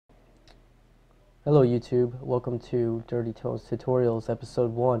Hello YouTube, welcome to Dirty Tones Tutorials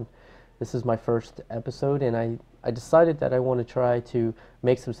episode 1. This is my first episode and I decided that I want to try to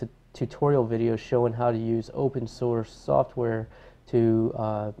make some tutorial videos showing how to use open source software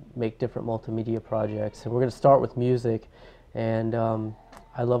to make different multimedia projects. And we're going to start with music, and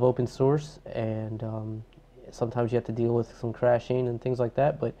I love open source, and sometimes you have to deal with some crashing and things like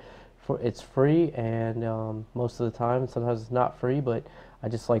that, but it's free, and most of the time, sometimes it's not free, but I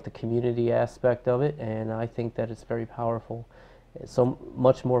just like the community aspect of it, and I think that it's very powerful. It's so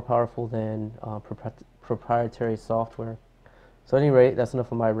much more powerful than proprietary software. So at any rate, that's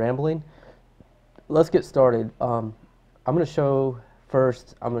enough of my rambling. Let's get started. I'm going to show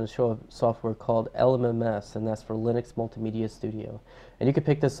first, I'm going to show a software called LMMS, and that's for Linux Multimedia Studio. And you can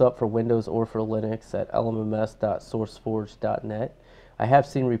pick this up for Windows or for Linux at lmms.sourceforge.net. I have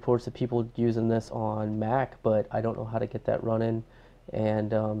seen reports of people using this on Mac, but I don't know how to get that running.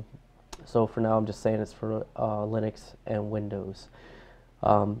 And so for now, I'm just saying it's for Linux and Windows.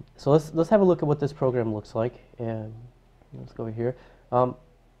 So let's have a look at what this program looks like. And let's go over here.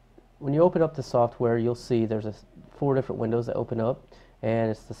 When you open up the software, you'll see there's 4 different windows that open up,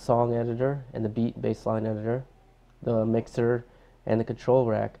 and it's the song editor and the beat baseline editor, the mixer, and the control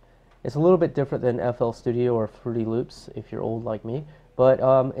rack. It's a little bit different than FL Studio or Fruity Loops if you're old like me, but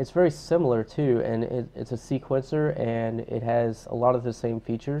it's very similar too, and it's a sequencer, and it has a lot of the same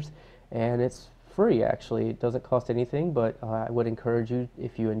features, and it's free actually. It doesn't cost anything, but I would encourage you,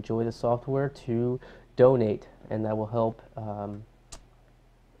 if you enjoy the software, to donate, and that will help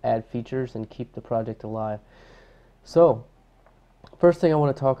add features and keep the project alive. So first thing I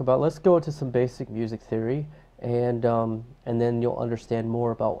want to talk about, let's go into some basic music theory, and then you'll understand more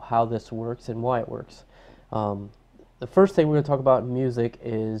about how this works and why it works. The first thing we're going to talk about in music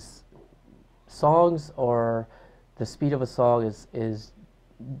is songs, or the speed of a song is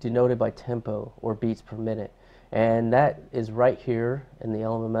denoted by tempo, or beats per minute, and that is right here in the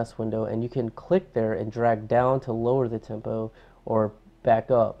LMMS window, and you can click there and drag down to lower the tempo or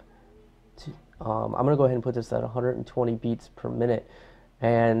back up. I'm going to go ahead and put this at 120 beats per minute,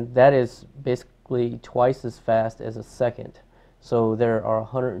 and that is basically twice as fast as a second. So there are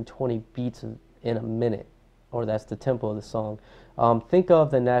 120 beats in a minute, or that's the tempo of the song. Think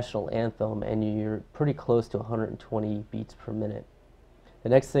of the national anthem, and you're pretty close to 120 beats per minute. The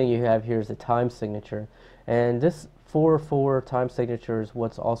next thing you have here is the time signature, and this 4/4 time signature is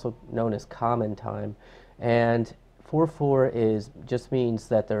what's also known as common time, and 4/4 just means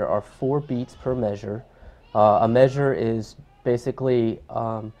that there are 4 beats per measure. A measure is basically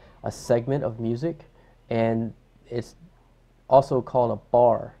a segment of music, and it's also called a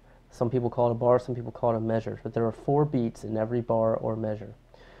bar. Some people call it a bar, some people call it a measure, but there are 4 beats in every bar or measure.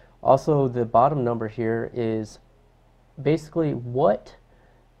 Also, the bottom number here is basically what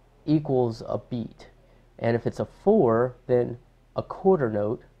equals a beat, and if it's a 4, then a quarter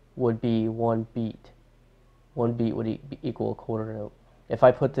note would be 1 beat. 1 beat would equal a quarter note. If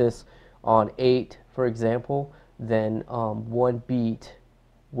I put this on 8, for example, then 1 beat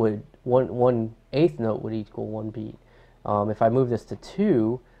would, 1/8 note would equal 1 beat. If I move this to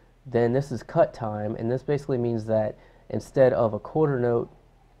 2, then this is cut time, and this basically means that instead of a quarter note,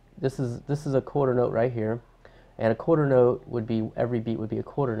 this is a quarter note right here, and a quarter note would be, every beat would be a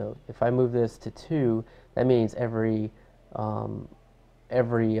quarter note. If I move this to 2, that means every half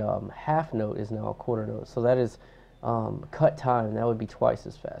note is now a quarter note. So that is cut time, and that would be twice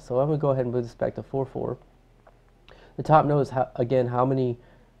as fast. So I'm going to go ahead and move this back to 4/4. The top note is, again, how many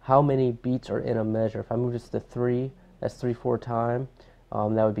beats are in a measure. If I move this to 3, that's 3/4 time.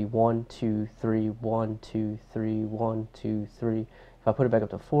 That would be 1, 2, 3, 1, 2, 3, 1, 2, 3. If I put it back up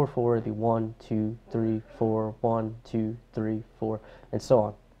to 4/4, it'd be 1, 2, 3, 4, 1, 2, 3, 4, and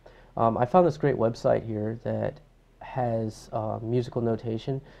so on. I found this great website here that has musical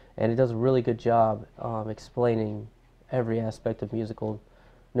notation, and it does a really good job explaining every aspect of musical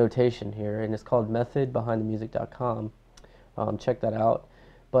notation here, and it's called methodbehindthemusic.com. Check that out.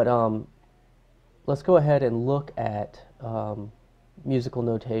 But let's go ahead and look at musical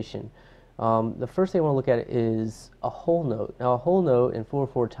notation. The first thing I want to look at is a whole note. Now, a whole note in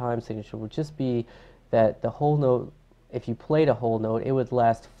 4/4 time signature would just be that the whole note, if you played a whole note, it would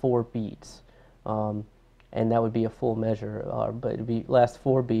last 4 beats. And that would be a full measure, but it would last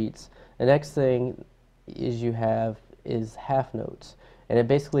 4 beats. The next thing you have is half notes, and it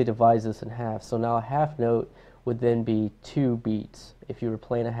basically divides this in half. So now a half note would then be 2 beats. If you were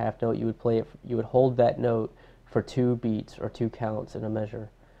playing a half note, you would hold that note for 2 beats or 2 counts in a measure.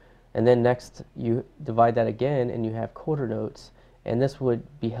 And then next you divide that again, and you have quarter notes, and this would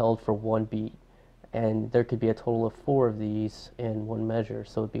be held for 1 beat. and there could be a total of 4 of these in one measure,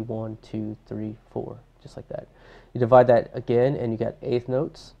 so it'd be 1, 2, 3, 4, just like that. You divide that again, and you got eighth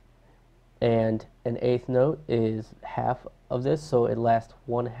notes, and an eighth note is half of this, so it lasts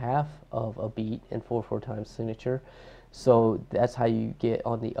 1/2 of a beat in 4/4 time signature. So that's how you get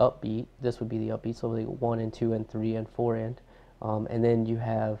on the upbeat. This would be the upbeat, so the 1 and 2 and 3 and 4 and then you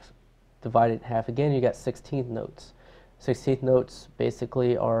have divided in half again. You got 16th notes. 16th notes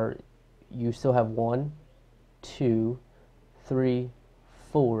basically are, you still have 1, 2, 3,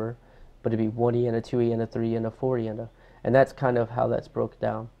 4, but it'd be 1 E and a 2 E and a 3 and a 4 E and that's kind of how that's broke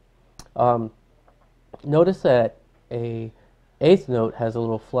down. Notice that a eighth note has a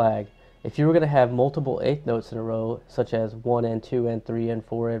little flag. If you were going to have multiple eighth notes in a row, such as 1 and 2 and 3 and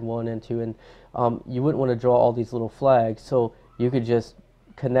 4 and 1 and 2, and you wouldn't want to draw all these little flags, so you could just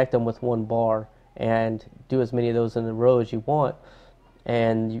connect them with one bar and do as many of those in a row as you want,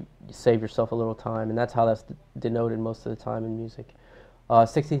 and you save yourself a little time, and that's how that's denoted most of the time in music.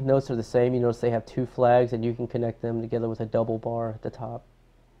 16th notes are the same. You notice they have 2 flags, and you can connect them together with a double bar at the top.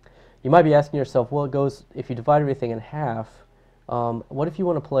 You might be asking yourself, well, it goes, if you divide everything in half, what if you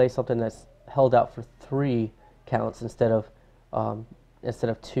want to play something that's held out for 3 counts instead of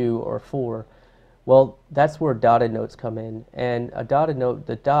 2 or 4? Well, that's where dotted notes come in. And a dotted note,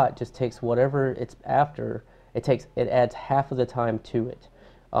 the dot just takes whatever it's after, it adds half of the time to it.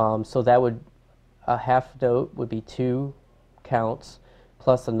 So that would, a half note would be 2 counts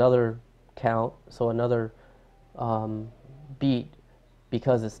plus another count, so another beat,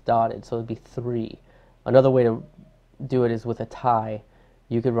 because it's dotted, so it'd be 3. Another way to do it is with a tie.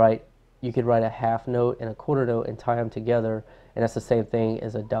 You could write a half note and a quarter note and tie them together, and that's the same thing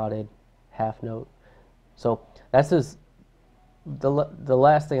as a dotted half note. So that's just the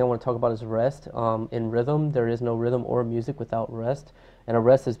last thing I want to talk about is rest. In rhythm, there is no rhythm or music without rest, and a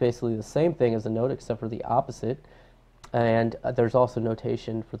rest is basically the same thing as a note except for the opposite, and there's also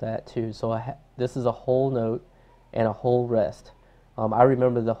notation for that too. So this is a whole note and a whole rest. I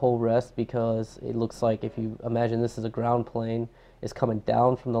remember the whole rest because it looks like, if you imagine this is a ground plane, it's coming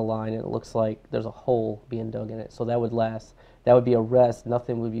down from the line, and it looks like there's a hole being dug in it. So that would be a rest.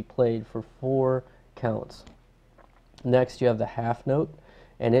 Nothing would be played for 4 counts. Next, you have the half note,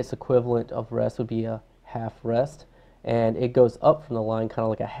 and its equivalent of rest would be a half rest, and it goes up from the line kind of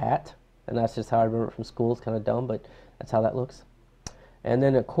like a hat, and that's just how I remember it from school. It's kind of dumb, but that's how that looks. And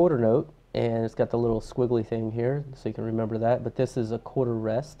then a quarter note, and it's got the little squiggly thing here, so you can remember that, but this is a quarter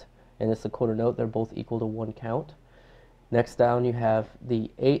rest, and it's a quarter note. They're both equal to 1 count. Next down, you have the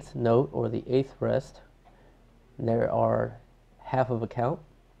 8th note, or the 8th rest, and there are half of a count.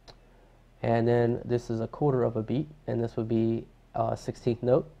 And then this is a quarter of a beat, and this would be a 16th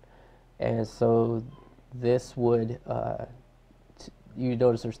note. And so this would, you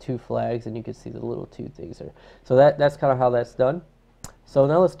notice there's 2 flags, and you can see the little 2 things there. So that's kind of how that's done. So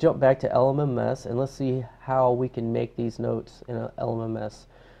now let's jump back to LMMS, and let's see how we can make these notes in a LMMS.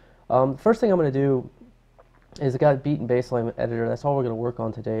 First thing I'm going to do is I got a beat and bassline editor. That's all we're going to work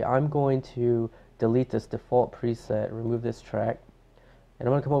on today. I'm going to delete this default preset, remove this track, and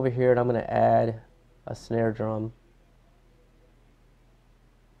I'm going to come over here and I'm going to add a snare drum.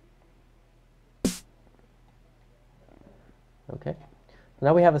 Okay,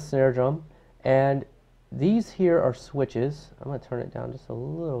 now we have a snare drum, and these here are switches. I'm going to turn it down just a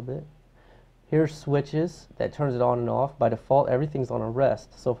little bit. Here's switches that turns it on and off. By default, everything's on a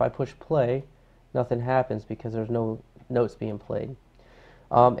rest. So if I push play, nothing happens because there's no notes being played.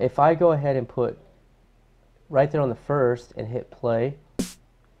 If I go ahead and put right there on the first and hit play,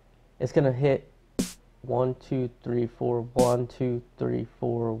 it's going to hit 1, 2, 3, 4, 1, 2, 3,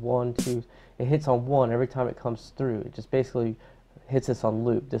 4, 1, 2. It hits on 1 every time it comes through. It just basically hits this on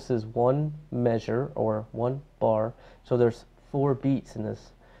loop. This is 1 measure or 1 bar, so there's 4 beats in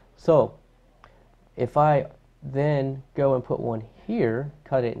this. So if I then go and put 1 here,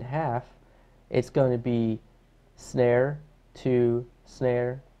 cut it in half, it's going to be snare, 2,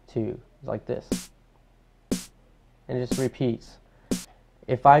 snare, 2, like this, and it just repeats.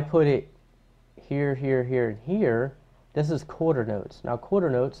 If I put it here, here, here, and here, this is quarter notes. Now quarter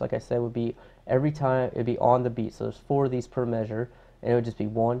notes, like I said, would be every time, it'd be on the beat. So there's 4 of these per measure, and it would just be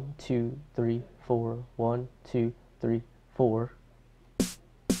 1, 2, 3, 4, 1, 2, 3, 4.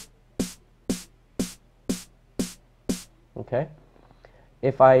 Okay.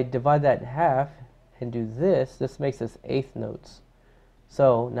 If I divide that in half and do this, this makes this 8th notes.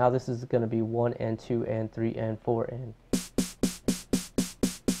 So now this is going to be 1 and 2 and 3 and 4 and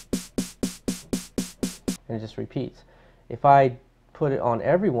it just repeats. If I put it on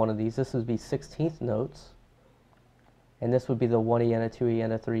every one of these, this would be 16th notes, and this would be the 1 E and a 2 E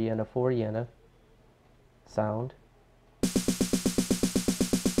and a 3 E and a 4 E and a, sound.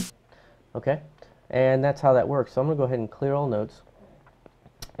 Okay, and that's how that works. So I'm going to go ahead and clear all notes.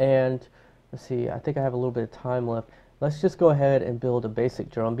 And let's see, I think I have a little bit of time left. Let's just go ahead and build a basic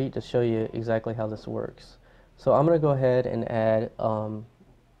drum beat to show you exactly how this works. So I'm going to go ahead and add,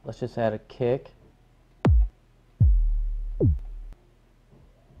 let's just add a kick.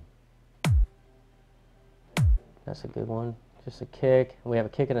 That's a good one. Just a kick. We have a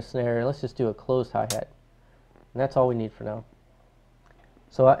kick and a snare. Let's just do a closed hi-hat. And that's all we need for now.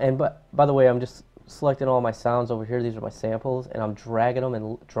 So, but by the way, I'm just selecting all my sounds over here. These are my samples, and I'm dragging them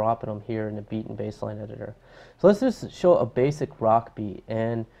and dropping them here in the beat and bassline editor. So let's just show a basic rock beat,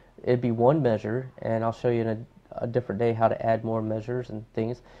 and it'd be one measure, and I'll show you in a different day how to add more measures and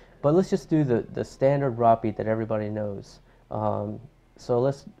things. But let's just do the standard rock beat that everybody knows. So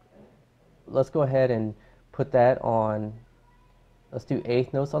let's go ahead and put that on. Let's do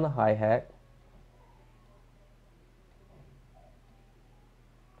eighth notes on the hi-hat.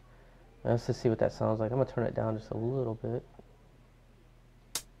 Let's just see what that sounds like. I'm going to turn it down just a little bit.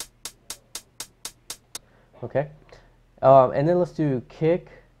 Okay. And then let's do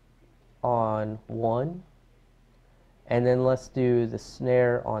kick on 1. And then let's do the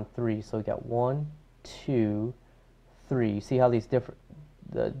snare on 3. So we got 1, 2, 3. You see how these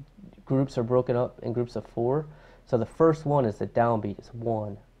the groups are broken up in groups of 4? So the first one is the downbeat. It's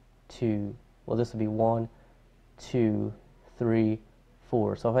 1, 2. Well, this would be 1, 2, 3,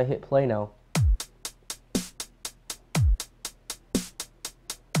 4. So if I hit play now,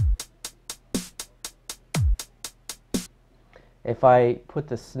 if I put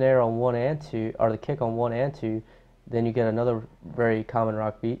the snare on 1 and 2, or the kick on 1 and 2, then you get another very common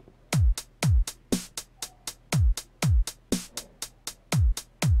rock beat.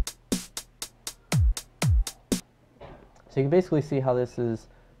 So you can basically see how this is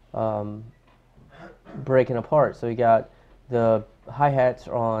breaking apart. So we got the hi-hats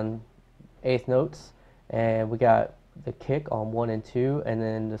on eighth notes, and we got the kick on 1 and 2, and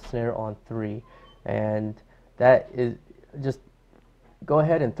then the snare on 3. And that is just go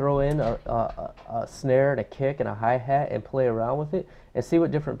ahead and throw in a snare and a kick and a hi-hat and play around with it and see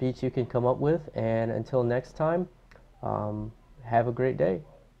what different beats you can come up with. And until next time, have a great day.